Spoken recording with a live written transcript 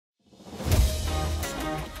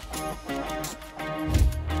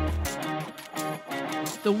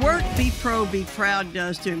The work Be Pro, Be Proud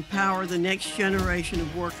does to empower the next generation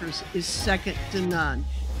of workers is second to none.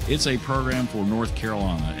 It's a program for North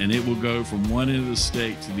Carolina, and it will go from one end of the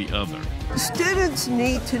state to the other. Students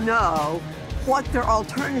need to know what their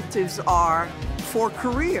alternatives are for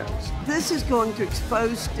careers. This is going to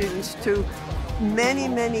expose students to many,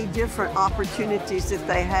 many different opportunities that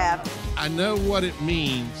they have. I know what it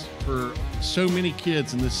means for so many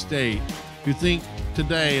kids in this state who think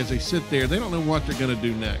today, as they sit there, they don't know what they're going to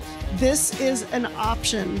do next. This is an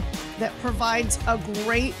option that provides a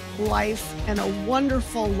great life and a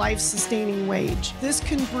wonderful life-sustaining wage. This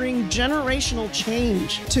can bring generational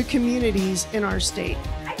change to communities in our state.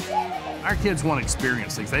 Our kids want to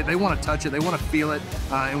experience things. They want to touch it. They want to feel it.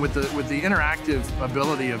 And with the interactive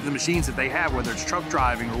ability of the machines that they have, whether it's truck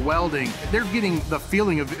driving or welding, they're getting the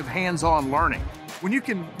feeling of hands-on learning. When you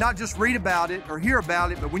can not just read about it or hear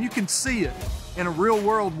about it, but when you can see it in a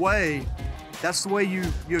real-world way, that's the way you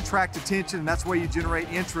attract attention, and that's the way you generate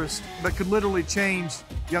interest, but could literally change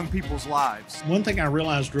young people's lives. One thing I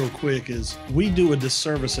realized real quick is we do a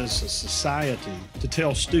disservice as a society to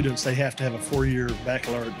tell students they have to have a 4-year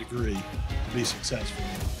baccalaureate degree to be successful.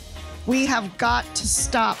 We have got to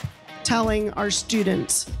stop telling our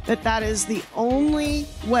students that that is the only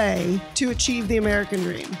way to achieve the American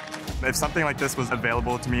dream. If something like this was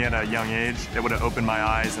available to me at a young age, it would have opened my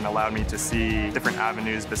eyes and allowed me to see different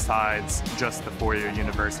avenues besides just the four-year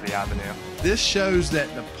university avenue. This shows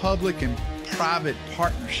that the public and private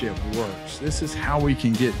partnership works. This is how we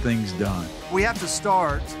can get things done. We have to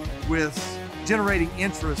start with generating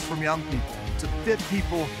interest from young people to fit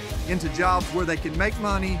people into jobs where they can make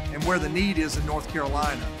money and where the need is in North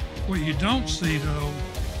Carolina. What you don't see, though,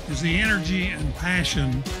 is the energy and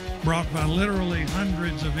passion brought by literally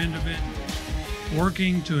hundreds of individuals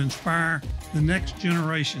working to inspire the next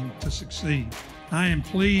generation to succeed. I am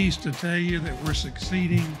pleased to tell you that we're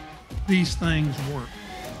succeeding. These things work.